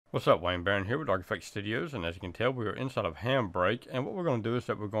What's up, Wayne Barron here with Dark Studios, and as you can tell, we are inside of Handbrake, and what we're going to do is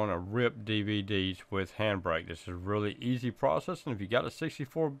that we're going to rip DVDs with Handbrake. This is a really easy process, and if you got a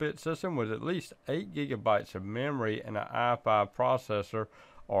 64-bit system with at least 8 gigabytes of memory and an i5 processor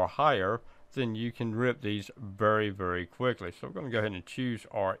or higher, then you can rip these very, very quickly. So we're going to go ahead and choose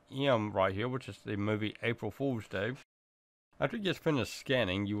our M right here, which is the movie April Fool's Day. After it gets finished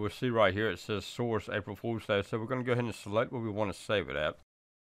scanning, you will see right here it says Source April Fool's Day, so we're going to go ahead and select where we want to save it at.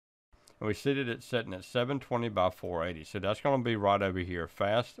 And we see that it's setting at 720 by 480. So that's going to be right over here.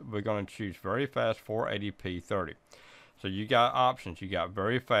 Fast, we're going to choose very fast 480p 30. So you got options. You got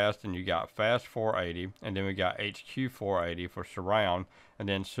very fast and you got fast 480. And then we got HQ 480 for surround. And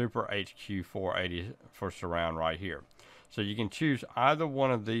then super HQ 480 for surround right here. So you can choose either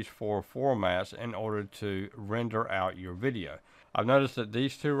one of these four formats in order to render out your video. I've noticed that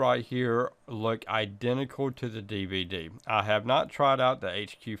these two right here look identical to the DVD. I have not tried out the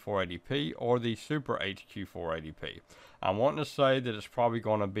HQ 480p or the Super HQ 480p. I'm wanting to say that it's probably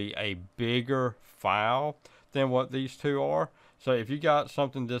going to be a bigger file than what these two are. So if you got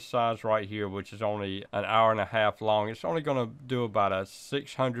something this size right here, which is only an hour and a half long, it's only going to do about a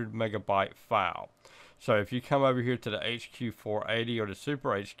 600 megabyte file. So if you come over here to the HQ 480 or the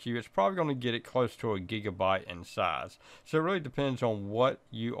Super HQ, it's probably going to get it close to a gigabyte in size. So it really depends on what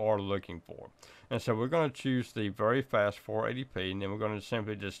you are looking for. And so we're going to choose the very fast 480p, and then we're going to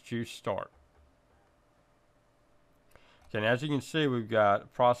simply just choose start. Okay, and as you can see, we've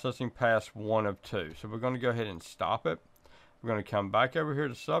got processing past 1 of 2. So we're going to go ahead and stop it. We're going to come back over here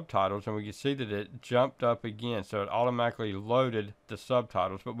to subtitles, and we can see that it jumped up again. So it automatically loaded the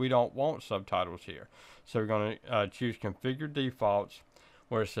subtitles, but we don't want subtitles here. So we're going to choose configure defaults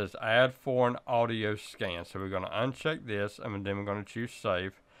where it says add foreign audio scan. So we're going to uncheck this, and then we're going to choose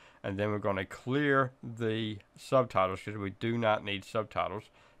save. And then we're going to clear the subtitles because we do not need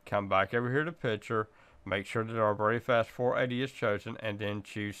subtitles. Come back over here to picture. Make sure that our very fast 480 is chosen, and then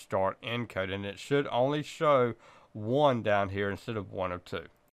choose start encode. And it should only show 1 down here instead of 1 of 2.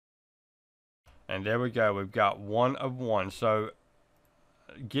 And there we go, we've got 1 of 1. So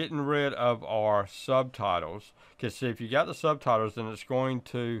getting rid of our subtitles, because see, if you got the subtitles, then it's going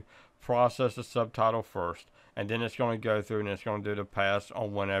to process the subtitle first, and then it's going to go through and it's going to do the pass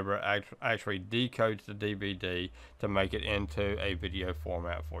on whenever it actually decodes the DVD to make it into a video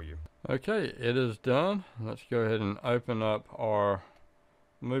format for you. Okay, it is done. Let's go ahead and open up our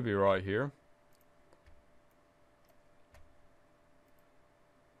movie right here.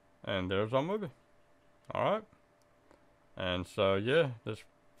 And there's our movie. Alright. And so yeah, this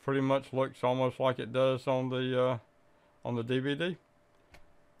pretty much looks almost like it does on the DVD.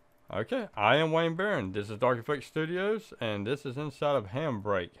 Okay, I am Wayne Barron. This is Dark Studios, and this is inside of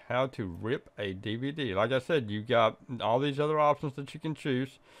Handbrake, how to rip a DVD. Like I said, you got all these other options that you can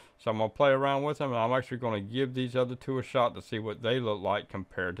choose. So I'm going to play around with them, and I'm actually going to give these other two a shot to see what they look like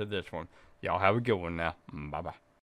compared to this one. Y'all have a good one now. Bye-bye.